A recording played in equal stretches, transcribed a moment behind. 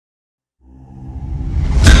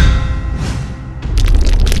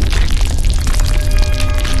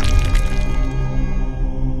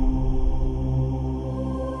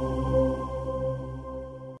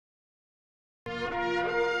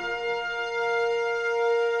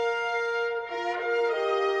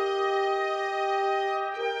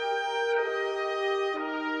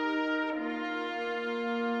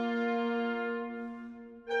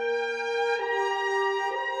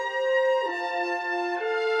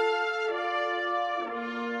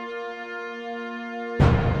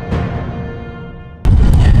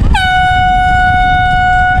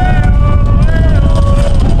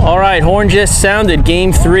right, horn just sounded.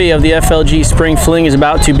 Game 3 of the FLG Spring Fling is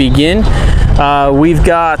about to begin. We've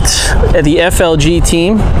got the FLG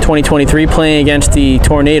team 2023 playing against the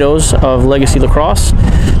Tornadoes of Legacy Lacrosse.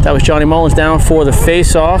 That was Johnny Mullins down for the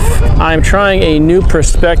face-off. I'm trying a new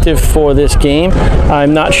perspective for this game.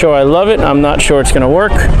 I'm not sure I love it. I'm not sure it's going to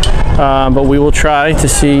work, but we will try to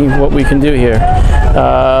see what we can do here.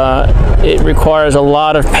 It requires a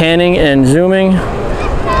lot of panning and zooming,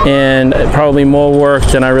 and probably more work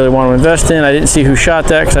than I really want to invest in. I didn't see who shot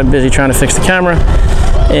that because I'm busy trying to fix the camera.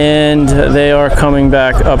 And they are coming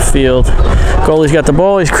back upfield. Goalie's got the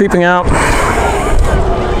ball, he's creeping out.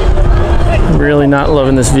 Really not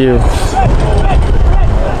loving this view.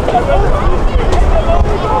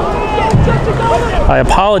 I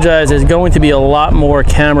apologize, there's going to be a lot more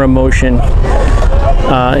camera motion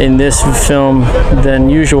in this film than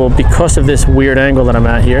usual because of this weird angle that I'm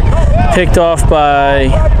at here. Picked off by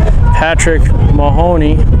Patrick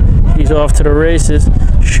Mahoney. He's off to the races.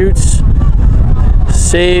 Shoots.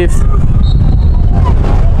 Saved.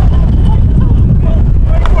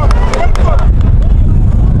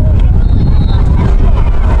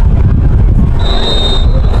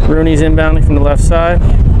 Rooney's inbounding from the left side.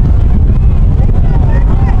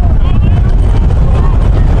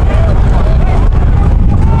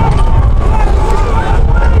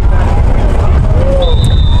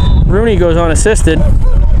 Rooney goes unassisted,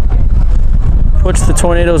 puts the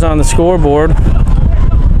Tornadoes on the scoreboard.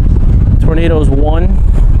 Tornadoes 1,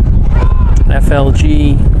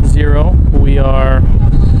 FLG 0. We are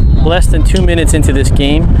less than 2 minutes into this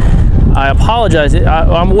game. I apologize,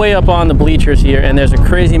 I'm way up on the bleachers here and there's a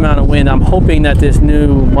crazy amount of wind. I'm hoping that this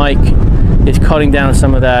new mic is cutting down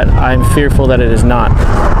some of that. I'm fearful that it is not.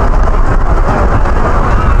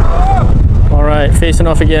 All right, facing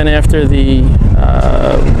off again after the,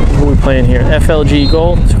 who are we playing here? FLG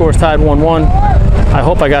goal, score's tied 1-1. I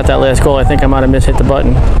hope I got that last goal. I think I might have mishit the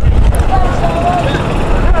button.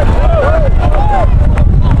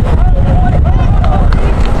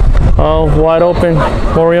 Oh, wide open.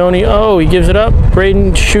 Morioni. Oh, he gives it up.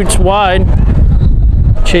 Braden shoots wide.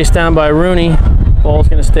 Chased down by Rooney. Ball's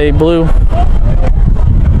going to stay blue.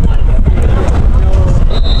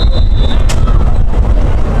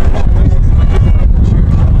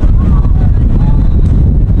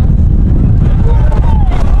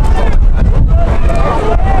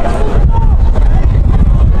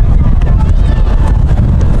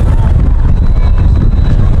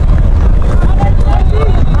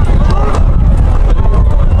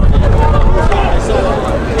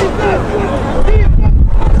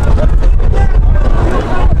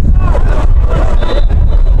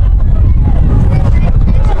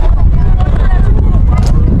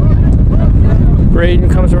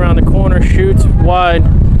 Wide,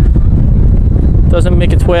 doesn't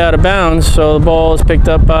make its way out of bounds, so the ball is picked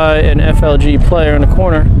up by an FLG player in the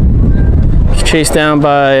corner. He's chased down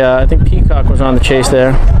by, I think Peacock was on the chase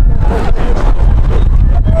there.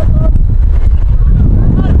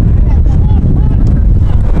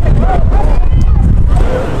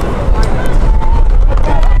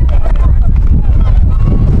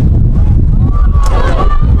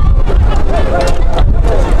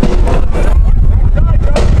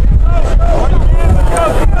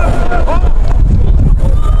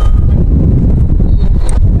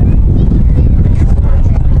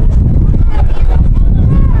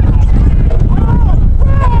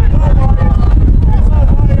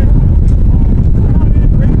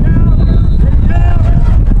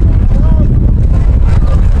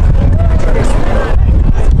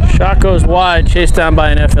 Goes wide, chased down by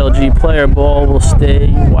an FLG player. Ball will stay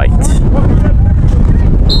white.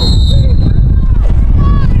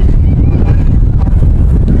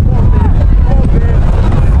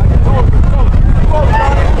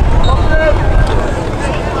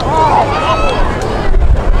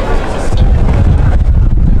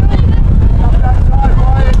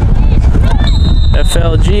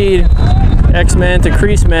 FLG, X-Man to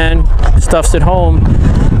crease man, stuffs it home.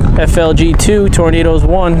 FLG 2, Tornadoes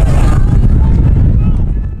 1.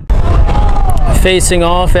 Facing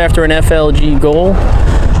off after an FLG goal.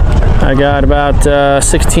 I got about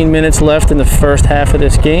 16 minutes left in the first half of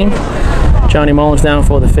this game. Johnny Mullins down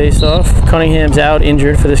for the face-off. Cunningham's out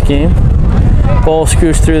injured for this game. Ball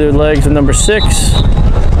scoots through the legs of number 6.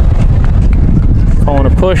 Calling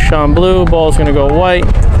a push on blue. Ball's going to go white.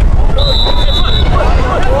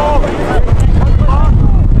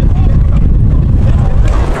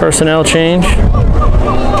 Personnel change.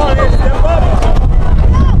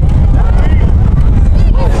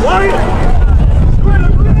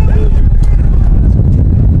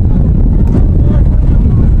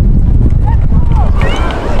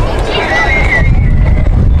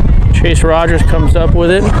 Chase Rogers comes up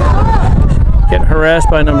with it. Getting harassed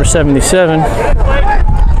by number 77.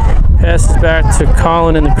 Passes back to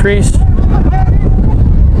Colin in the crease.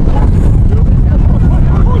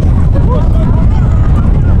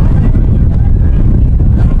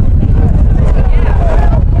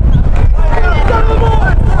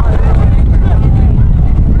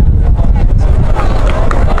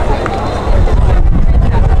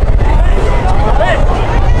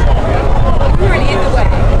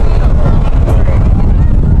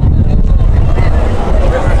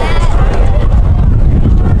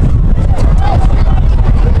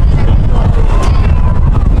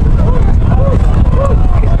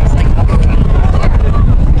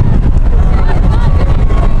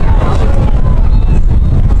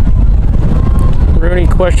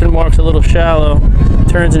 Question mark's a little shallow.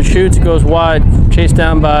 Turns and shoots, goes wide. Chased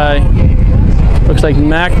down by, looks like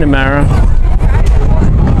McNamara.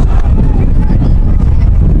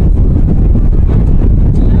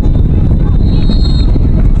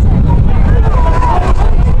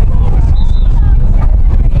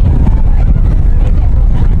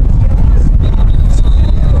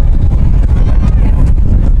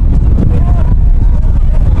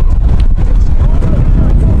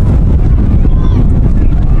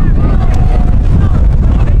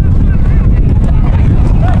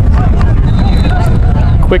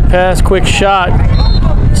 Quick pass, quick shot,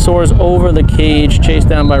 soars over the cage, chased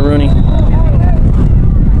down by Rooney.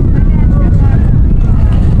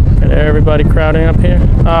 Got everybody crowding up here.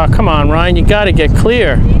 Ah, come on, Ryan, you got to get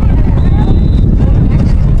clear.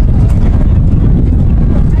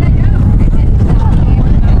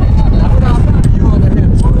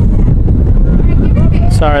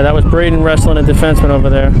 Sorry, that was Braden wrestling a defenseman over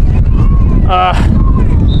there.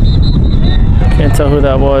 Can't tell who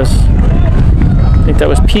that was. I think that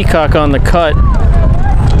was Peacock on the cut.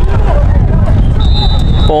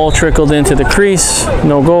 Ball trickled into the crease,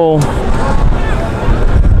 no goal.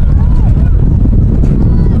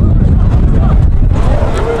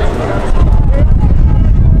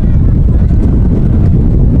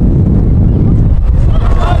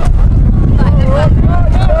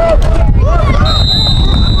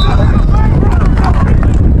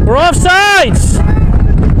 We're offsides!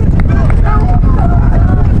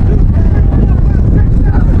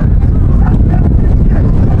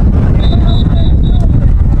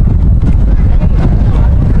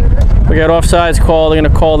 We got offsides call. They're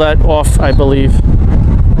going to call that off, I believe.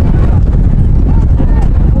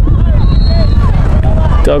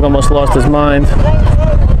 Doug almost lost his mind.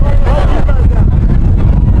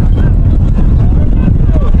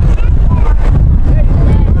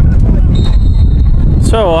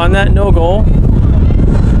 So on that no goal,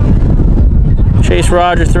 Chase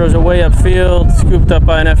Rogers throws it way upfield, scooped up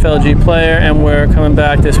by an FLG player, and we're coming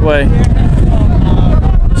back this way.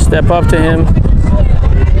 Step up to him.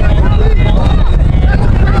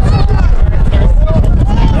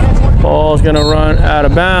 Ball's gonna run out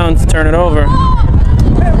of bounds, turn it over.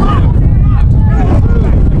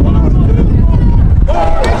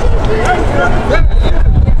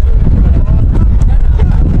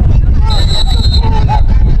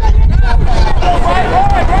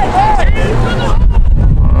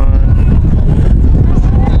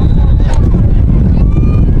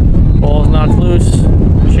 Ball's knocked loose.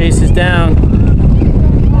 Chase is down.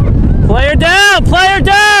 Player down! Player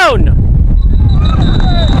down!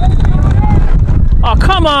 Oh,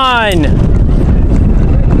 come on!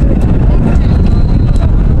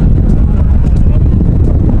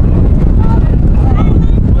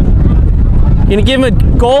 You gonna give him a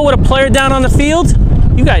goal with a player down on the field?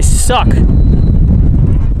 You guys suck.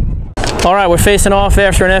 All right, we're facing off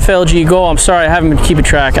after an FLG goal. I'm sorry, I haven't been keeping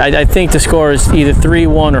track. I think the score is either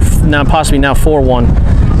 3-1 or now possibly now 4-1.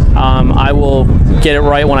 I will get it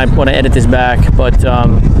right when I edit this back, but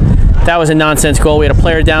that was a nonsense goal. We had a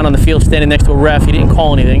player down on the field standing next to a ref. He didn't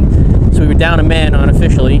call anything, so we were down a man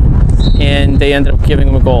unofficially, and they ended up giving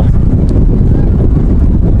him a goal.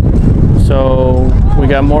 So we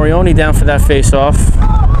got Morioni down for that face-off.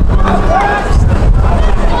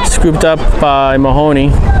 Scooped up by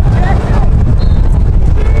Mahoney.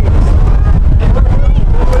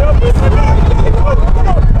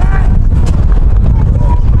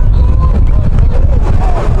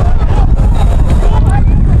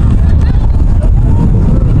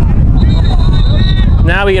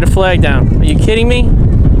 Now we get a flag down. Are you kidding me?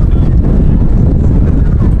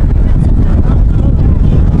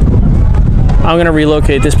 I'm gonna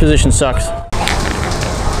relocate. This position sucks.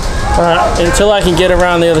 Until I can get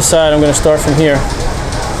around the other side, I'm gonna start from here.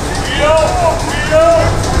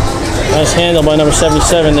 Nice handle by number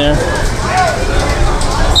 77 there.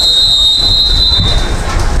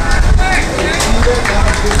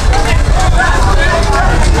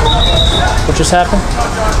 just happened?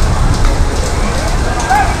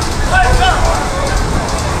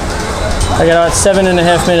 I got about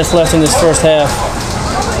 7.5 minutes left in this first half.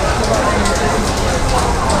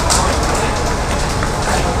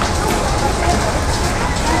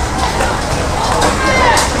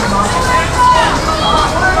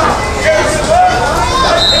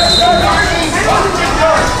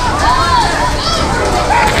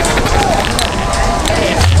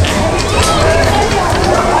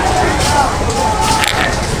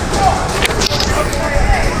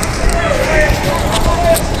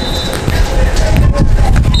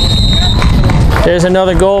 There's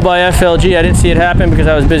another goal by FLG. I didn't see it happen because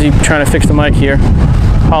I was busy trying to fix the mic here.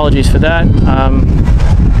 Apologies for that.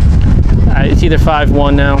 It's either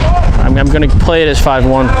 5-1 now. I'm going to play it as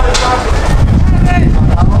 5-1.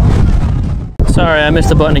 Sorry, I missed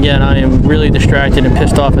the button again. I am really distracted and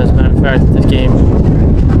pissed off, as a matter of fact, at this game.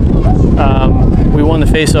 We won the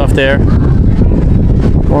face-off there.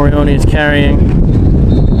 Morioni is carrying.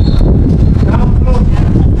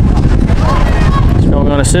 It's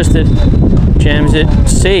going unassisted. Jams it,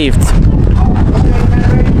 saved.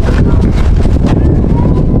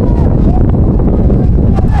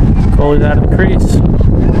 Goalie's out of the crease.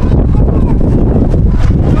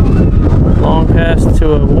 Long pass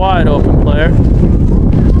to a wide open player.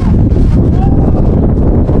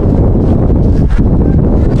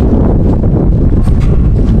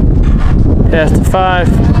 Pass to 5.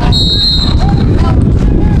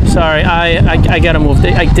 Sorry, I gotta move.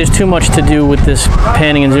 There's too much to do with this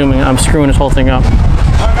panning and zooming. I'm screwing this whole thing up.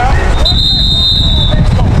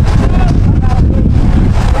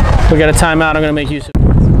 We got a timeout. I'm gonna make use of it.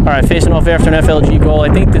 All right, facing off after an FLG goal. I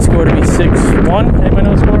think the score to be 6-1. Anybody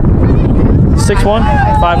know the score? 6-1?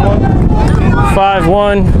 5-1?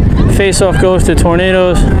 5-1. Face off goes to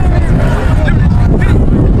Tornadoes.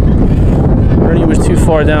 Ernie was too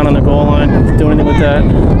far down on the goal line to do anything with that.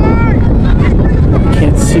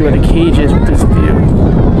 Can't see where the cage is with this view.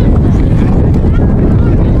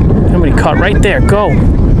 Somebody caught right there. Go.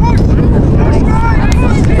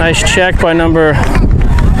 Nice check by number.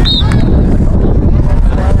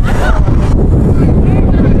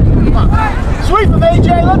 Sweep him,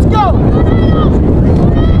 AJ. Let's go.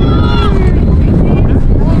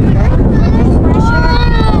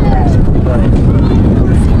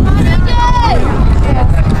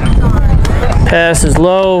 Pass is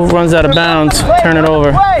low, runs out of bounds. Turn it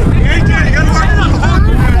over.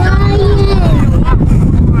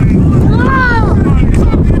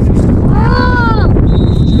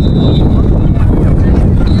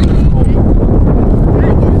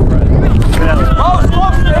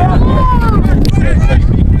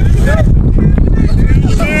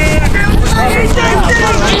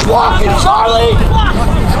 Walking, Charlie.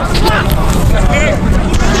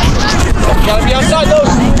 Gotta be outside those.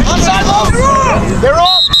 Outside those. They're off.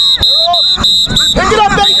 They're off. Pick it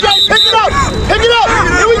up, AJ. Pick it up. Pick it up.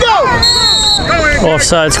 Here we go.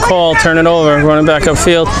 Offsides call. Turn it over. Running back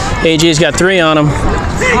upfield. AJ's got 3 on him,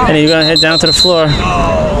 and he's gonna head down to the floor. Hey,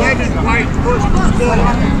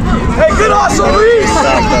 good hustle,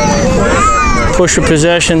 Reese. Push for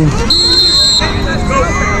possession.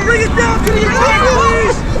 Bring it down to the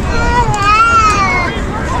please.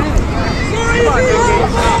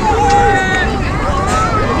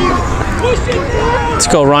 Let's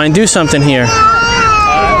go, Ryan. Do something here.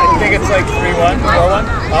 I think it's like 3-1,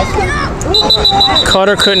 4-1.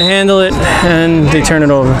 Carter couldn't handle it, and they turn it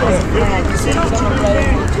over.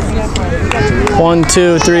 1,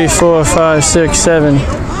 2, 3, 4, 5, 6, 7,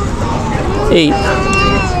 8.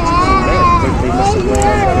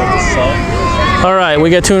 All right, we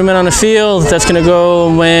got 2 men on the field. That's going to go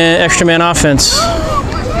extra man offense.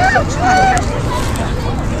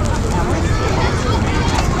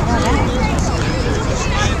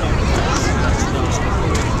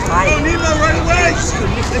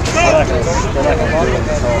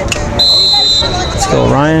 Let's go,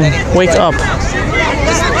 Ryan. Wake up.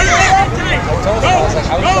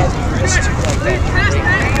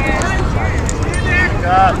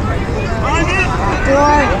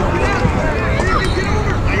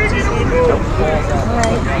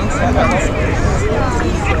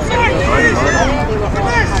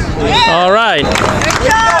 All right.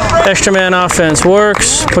 Extra man offense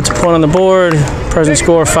works. Puts a point on the board. Present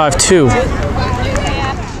score 5-2.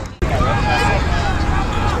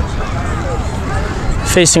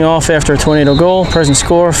 Facing off after a Tornado goal. Present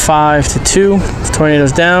score 5-2. The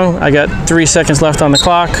Tornado's down. I got 3 seconds left on the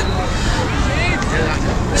clock.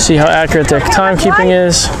 See how accurate their timekeeping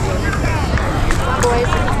is.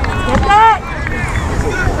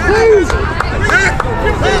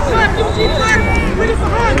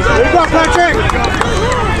 There you go, Patrick.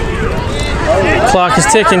 Clock is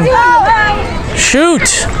ticking.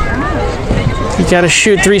 Shoot! You gotta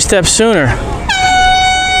shoot 3 steps sooner.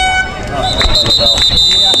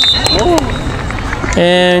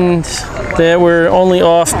 And there we're only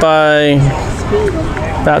off by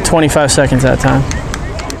about 25 seconds that time.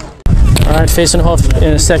 All right, facing off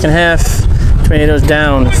in the second half. Tornadoes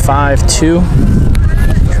down 5-2.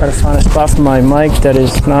 Try to find a spot for my mic that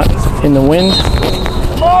is not in the wind.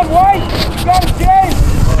 Come on, White! You got it, James!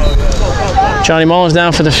 Johnny Mullins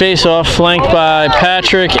down for the face-off, flanked by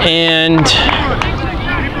Patrick and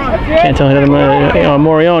can't tell the other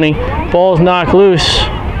Morioni. Ball's knocked loose.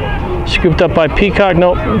 Scooped up by Peacock.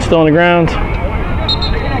 Nope, it's still on the ground.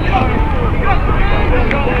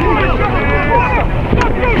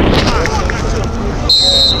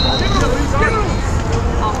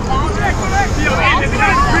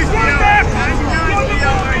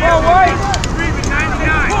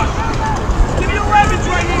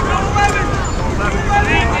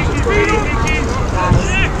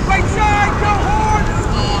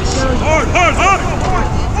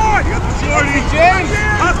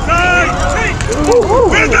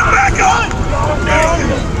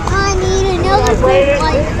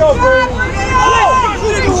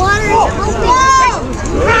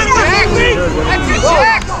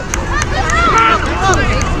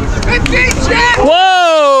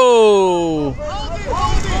 Whoa!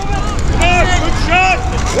 Good shot!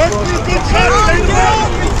 Good shot!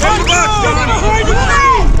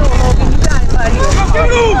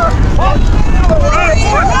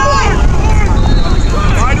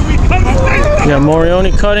 We got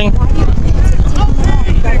Morioni cutting.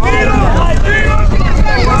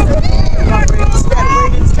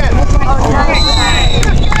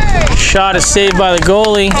 Shot is saved by the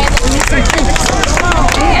goalie.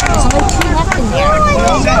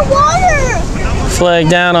 Flag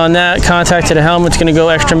down on that. Contact to the helmet's going to go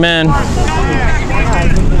extra man.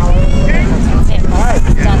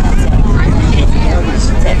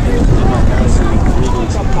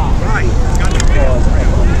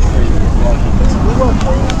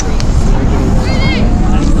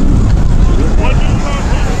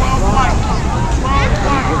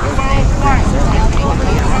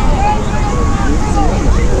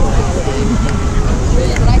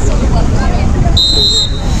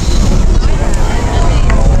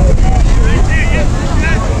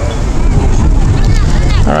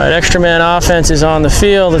 All right, extra man offense is on the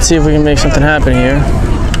field. Let's see if we can make something happen here.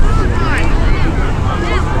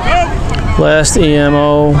 Last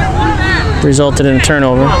EMO resulted in a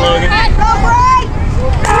turnover. It's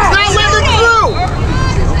not living through! You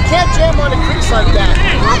can't jam on a crease like that.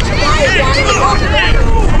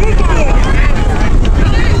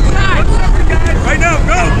 Right now,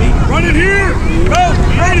 go! Run it here! Go!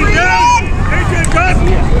 Run it down! AJ, cut!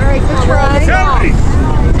 Alright, good try. Harry!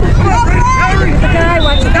 Come on, Harry! The guy,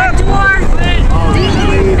 watch the back door.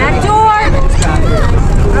 Back door.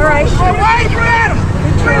 Alright.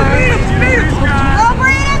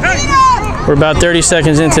 We're about 30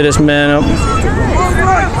 seconds into this man up.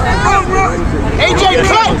 AJ,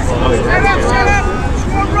 cut!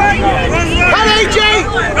 Cut, AJ!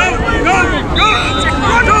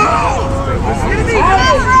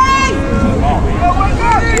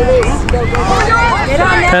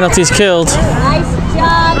 Penalties killed. Nice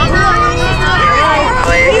job.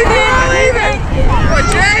 Leave it.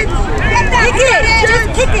 Kick it. Just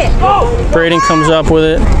kick it. Braden comes up with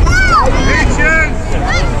it.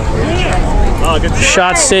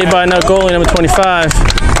 Shot saved by another goalie, number 25.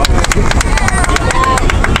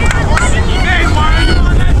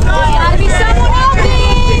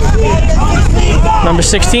 Number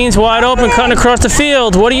 16's wide open, cutting across the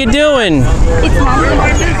field. What are you doing?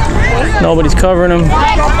 Nobody's covering him.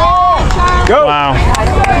 Wow.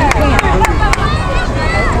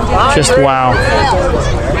 Just wow.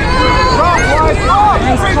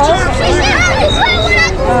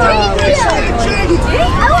 I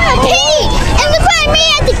want to pee! And look what I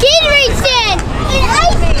made at the Gatorade stand! It's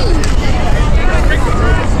icy!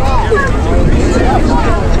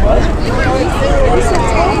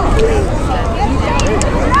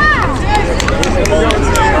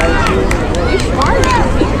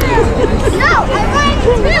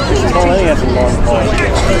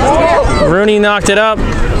 Rooney knocked it up.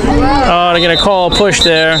 Oh, they're going to call a push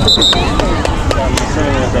there.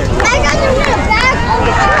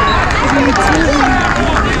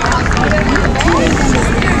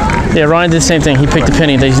 Yeah, Ryan did the same thing. He picked a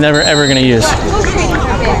penny that he's never ever going to use.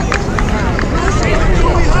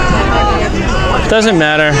 Doesn't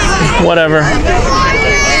matter. Whatever.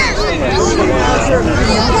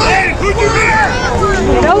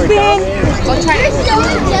 Get open.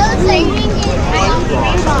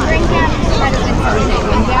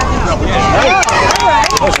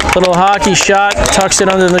 Little hockey shot, tucks it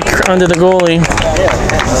under the goalie.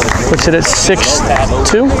 Puts it at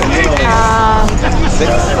 6-2.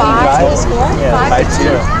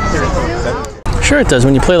 5-2. Sure it does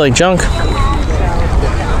when you play like junk.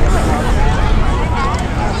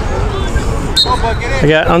 I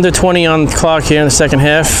got under 20 on the clock here in the second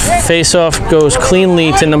half. Face-off goes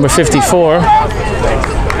cleanly to number 54.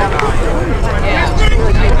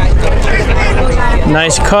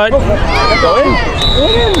 Nice cut.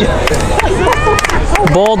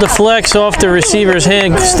 Ball deflects off the receiver's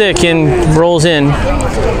hand stick and rolls in.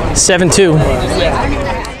 7-2.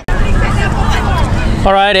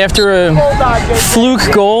 All right, after a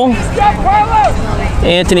fluke goal,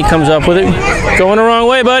 Anthony comes up with it. Going the wrong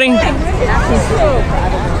way, buddy.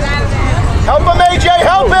 Help him, AJ,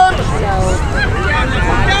 help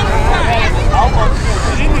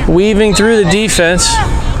him! Weaving through the defense.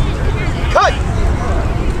 Cut!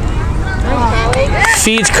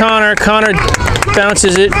 Feeds Connor. Connor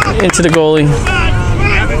bounces it into the goalie.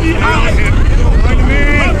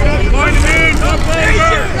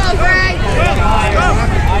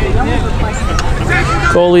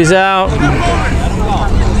 Goalie's out.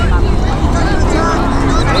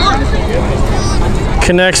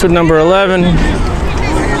 Connects with number 11.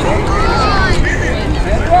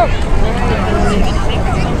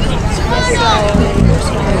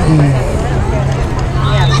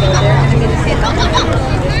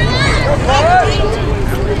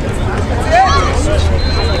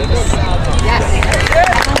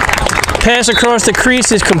 Pass across the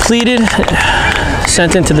crease is completed.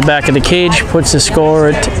 Sent into the back of the cage. Puts the score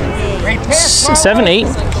at 7-8.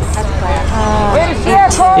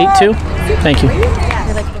 8-2. Thank you.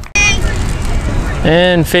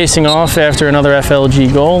 And facing off after another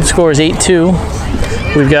FLG goal. Score is 8-2.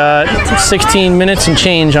 We've got 16 minutes and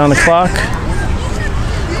change on the clock.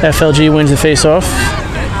 FLG wins the face-off.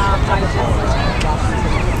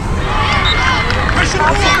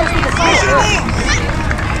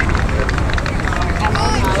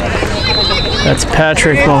 That's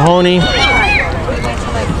Patrick Mahoney.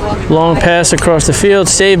 Long pass across the field,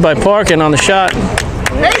 saved by Parkin on the shot.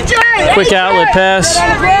 Quick outlet pass.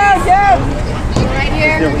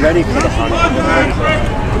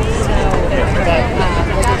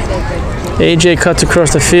 AJ cuts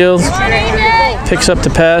across the field, picks up the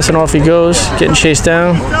pass, and off he goes, getting chased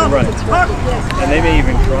down. And they may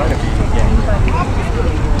even try to.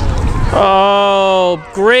 Oh,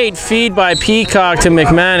 great feed by Peacock to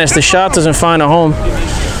McManus. The shot doesn't find a home.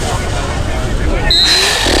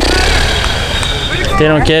 They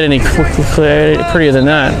don't get any prettier than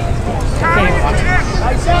that.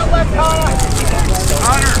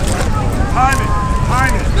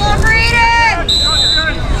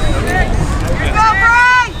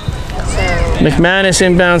 McManus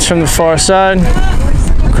inbounds from the far side.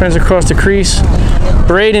 Runs across the crease.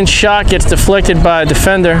 Braden's shot gets deflected by a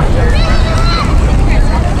defender.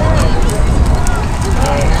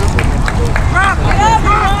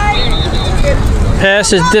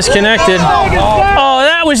 Pass is disconnected. Oh,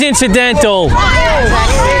 that was incidental.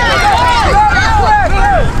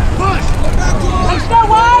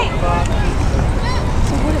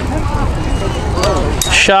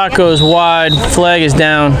 Shot goes wide. Flag is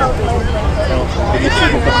down.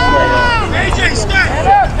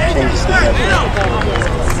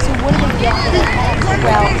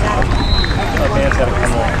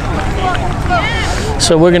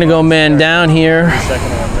 So we're going to go man down here.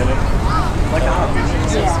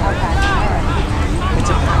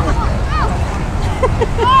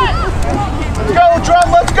 Let's go,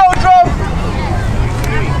 Drum! Let's go, Drum!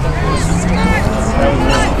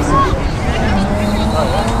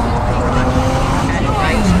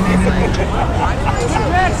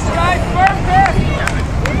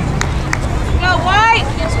 Go white!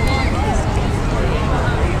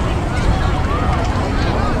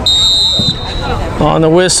 On the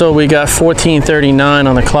whistle, we got 14:39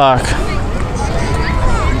 on the clock.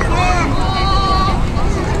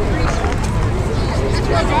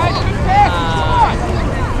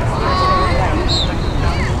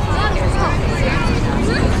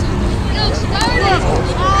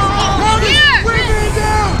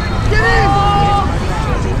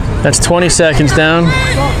 That's 20 seconds down.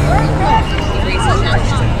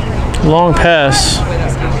 Long pass.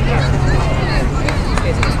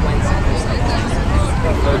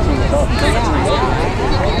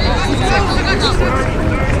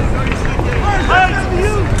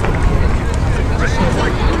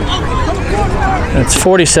 That's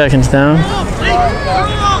 40 seconds down.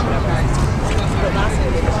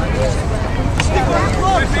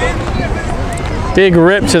 Big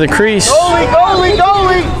rip to the crease. Goalie, goalie,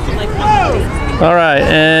 goalie! All right,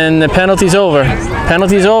 and the penalty's over.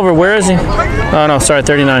 Penalty's over. Where is he? Oh, no, sorry,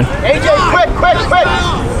 39. AJ, quick.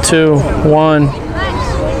 2, 1.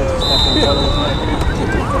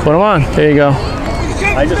 Put him on. There you go.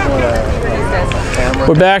 I just want a camera.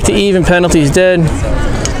 We're back to even. Penalty's dead.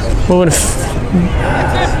 Moving to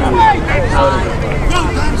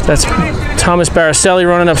that's Thomas Baracelli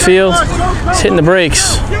running upfield. He's hitting the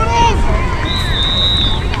brakes.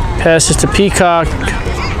 Passes to Peacock.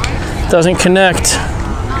 Doesn't connect.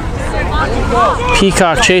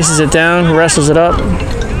 Peacock chases it down, wrestles it up.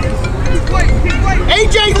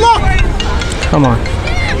 AJ, look! Come on.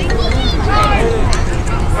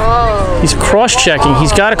 He's cross-checking.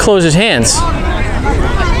 He's got to close his hands.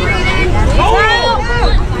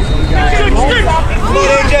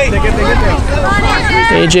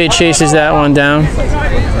 AJ chases that one down.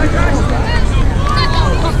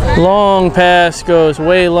 Long pass, goes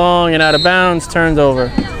way long and out of bounds, turns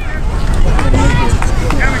over.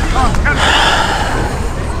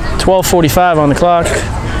 12:45 on the clock.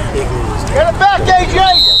 Get it back, AJ!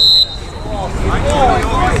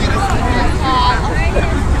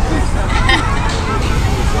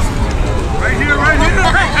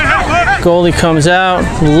 Goalie comes out,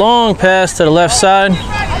 long pass to the left side.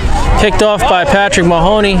 Picked off by Patrick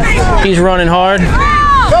Mahoney. He's running hard.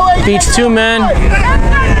 Beats 2 men.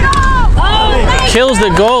 Kills the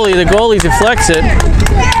goalie deflects it.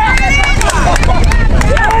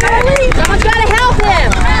 Someone's got to help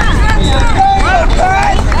him.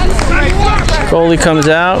 Goalie comes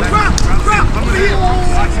out.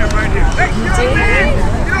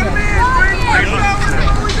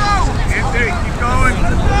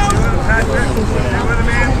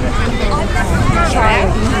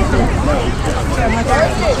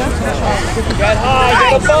 Get high,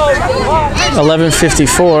 get a boat.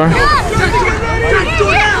 11:54.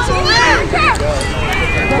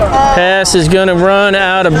 Pass is going to run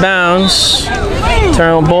out of bounds.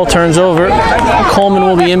 Ball turns over. Coleman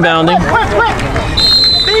will be inbounding.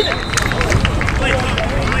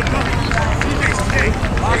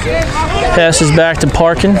 Passes back to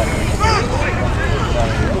Parkin.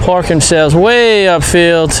 Parkin sails way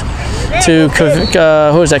upfield to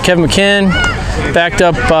who is that? Kevin McCann. Backed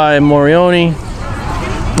up by Morioni.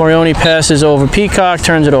 Morioni passes over Peacock,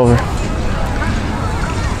 turns it over.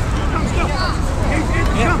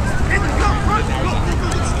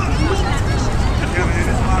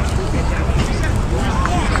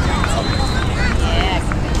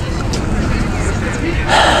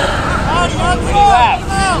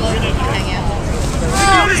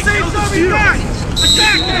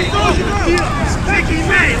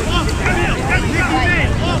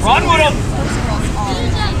 Run with him!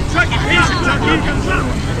 Chucky, patient, Chucky!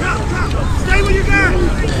 Stay where you got!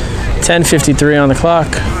 10:53 on the clock.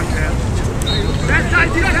 That side,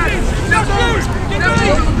 you got it! Come,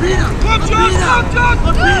 Chuck!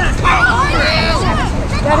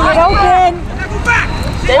 Gotta get open. Go back!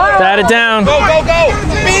 Bat it down. Go!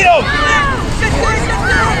 Beat him!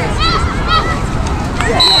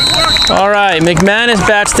 All right, McManus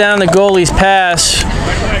bats down the goalie's pass.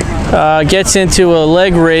 Gets into a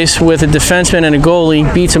leg race with a defenseman and a goalie.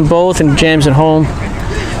 Beats them both and jams it home.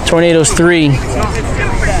 Tornadoes 3,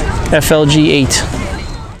 FLG 8.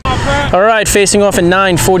 All right, facing off at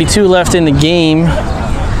 9:42 left in the game.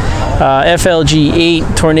 FLG 8,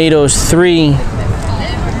 Tornadoes 3.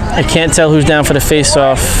 I can't tell who's down for the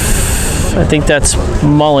face-off. I think that's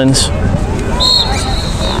Mullins.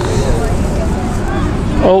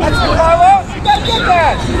 Oh.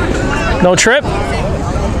 No trip?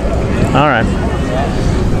 All right.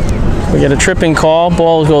 We get a tripping call.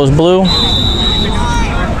 Ball goes blue.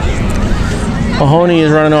 Mahoney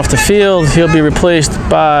is running off the field. He'll be replaced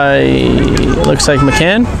by, looks like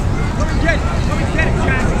McCann.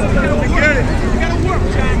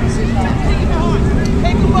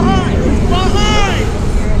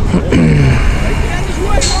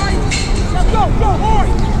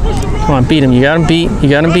 Come on, beat him. You got him beat. You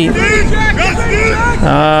got him beat.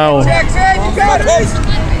 Oh.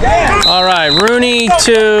 All right, Rooney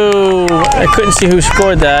to, I couldn't see who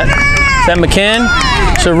scored that. Is that McCann?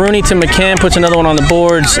 So Rooney to McCann puts another one on the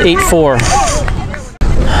boards, 8-4.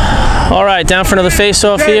 All right, down for another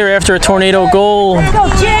face-off here after a Tornado goal.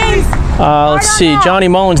 Let's see, Johnny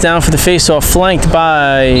Mullins down for the face-off, flanked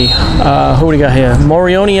by, who do we got here?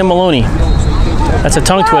 Morioni and Maloney. That's a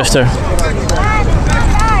tongue twister.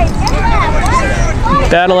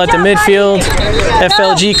 Battle at the midfield.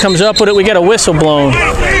 FLG comes up with it. We get a whistle blown.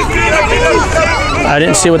 I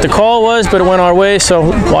didn't see what the call was, but it went our way, so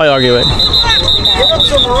why argue it?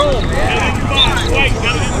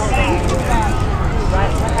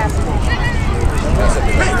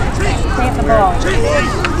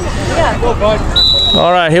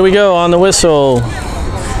 All right, here we go on the whistle.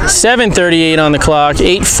 7:38 on the clock.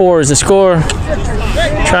 8-4 is the score.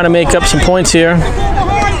 Trying to make up some points here.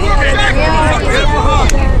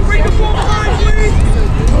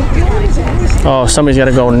 Oh, somebody's got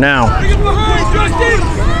to go now.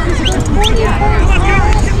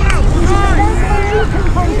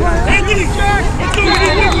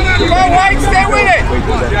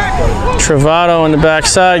 Travato on the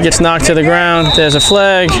backside gets knocked to the ground. There's a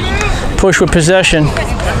flag. Push with possession.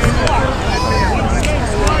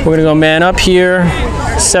 We're going to go man up here.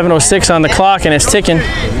 7:06 on the clock, and it's ticking.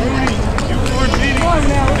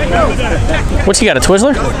 What's he got, a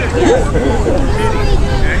Twizzler?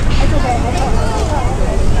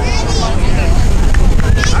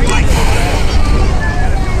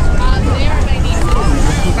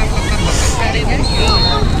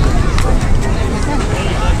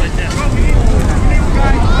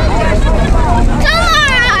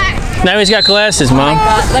 Now he's got glasses, Mom.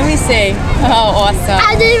 Let me see. Oh, awesome.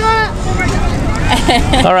 I didn't want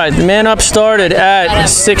to. All right, the man up started at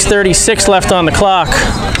 6:36 left on the clock.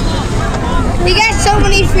 We got so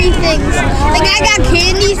many free things. Like I got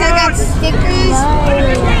candies, I got stickers.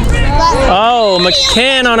 Oh,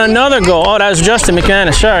 McCann on another goal. Oh, that was Justin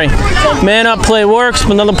McCann, sorry. Man up play works,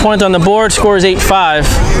 another point on the board, score is 8-5.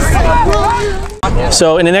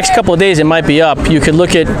 So in the next couple of days it might be up. You could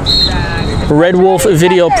look at Red Wolf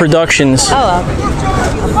Video Productions. Oh,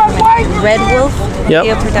 Red Wolf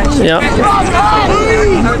Video Productions. Yep.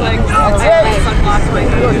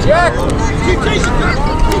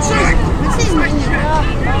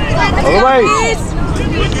 All right.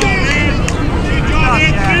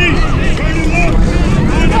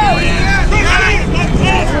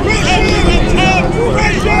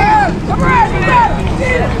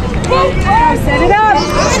 Set it up.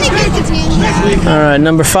 All right,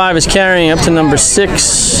 number 5 is carrying up to number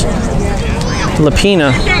 6,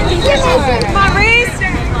 Lapina.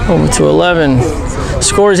 Over to 11.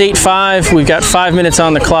 Score is 8-5. We've got 5 minutes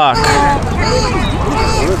on the clock.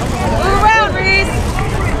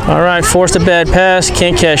 All right, forced a bad pass.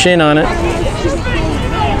 Can't cash in on it.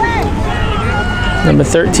 Number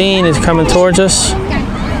 13 is coming towards us.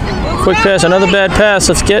 Quick pass, another bad pass.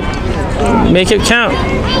 Let's make it count.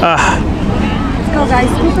 Go, guys.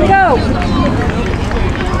 Keep it go.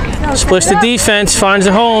 Splits the defense, finds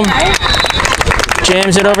a home.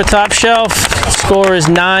 Jams it over top shelf. Score is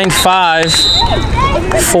 9-5.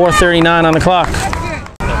 4:39 on the clock.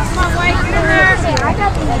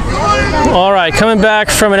 All right, coming back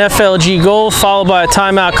from an FLG goal, followed by a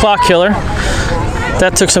timeout clock killer.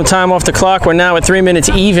 That took some time off the clock. We're now at 3 minutes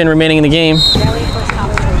even remaining in the game.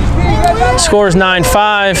 Score is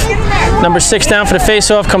 9-5. Number 6 down for the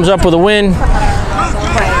face-off, comes up with a win.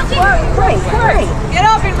 Get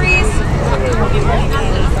open, Reese.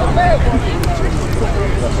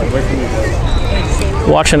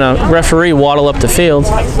 Watching a referee waddle up the field.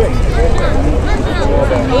 Move it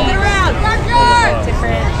around.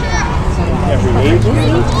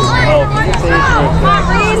 Come on,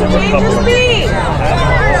 Reese. Change your speed.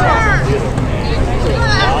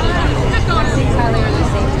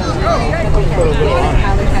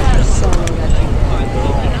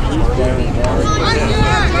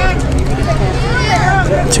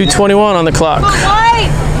 2:21 on the clock.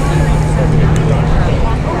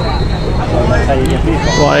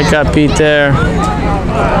 White got beat there.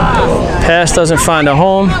 Pass doesn't find a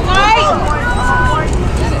home.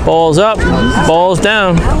 Ball's up, ball's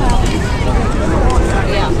down.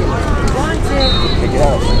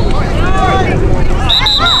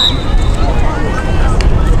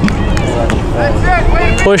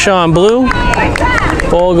 Push on blue.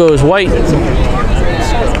 Ball goes white.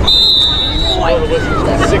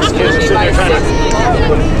 6 kids are sitting there trying to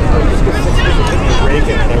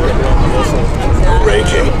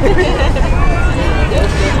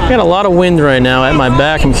Got a lot of wind right now at my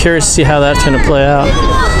back. I'm curious to see how that's going to play out.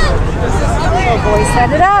 Boys,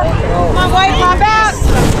 set it up. Come on, White, pop out.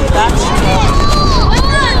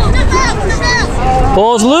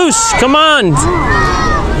 Ball's loose. Come on.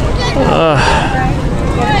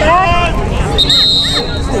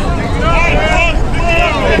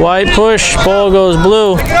 White push. Ball goes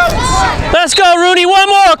blue. Let's go, Rooney. One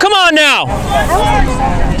more. Come on now.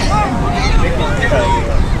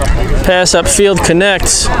 Pass upfield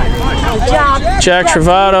connects. Good job. Jack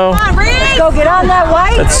Travato. Go get on that,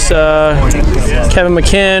 White. That's Kevin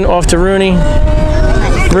McCann off to Rooney.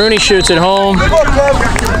 Rooney shoots it home.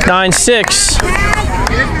 9-6.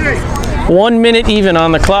 1 minute even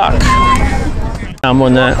on the clock. I'm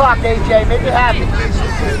on that. AJ, make it happen.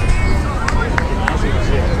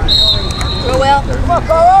 Will.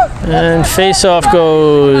 And face-off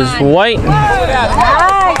goes white.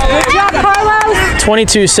 Nice. Good job, Carlos.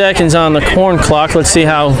 22 seconds on the corn clock. Let's see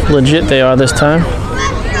how legit they are this time.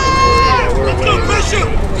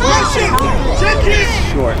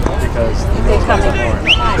 Short because They're coming.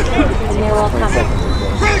 And they're all coming.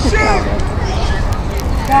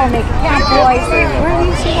 Go, make it count, boys. Where do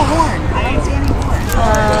you see the horn? I don't see any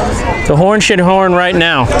horn. The horn should horn right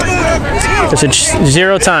now. It's a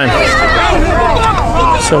 0 time.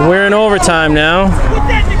 So we're in overtime now.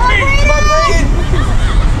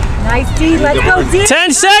 Nice D. Let's go D.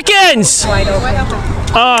 10 seconds! Wide open.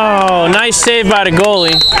 Oh, nice save by the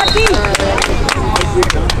goalie.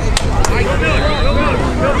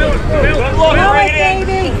 Go it,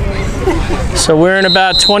 baby. So we're in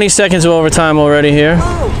about 20 seconds of overtime already here.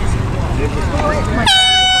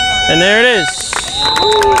 And there it is.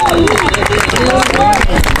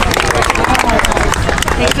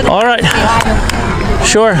 All right.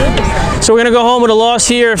 Sure. So we're going to go home with a loss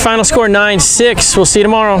here. Final score 9-6. We'll see you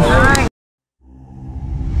tomorrow.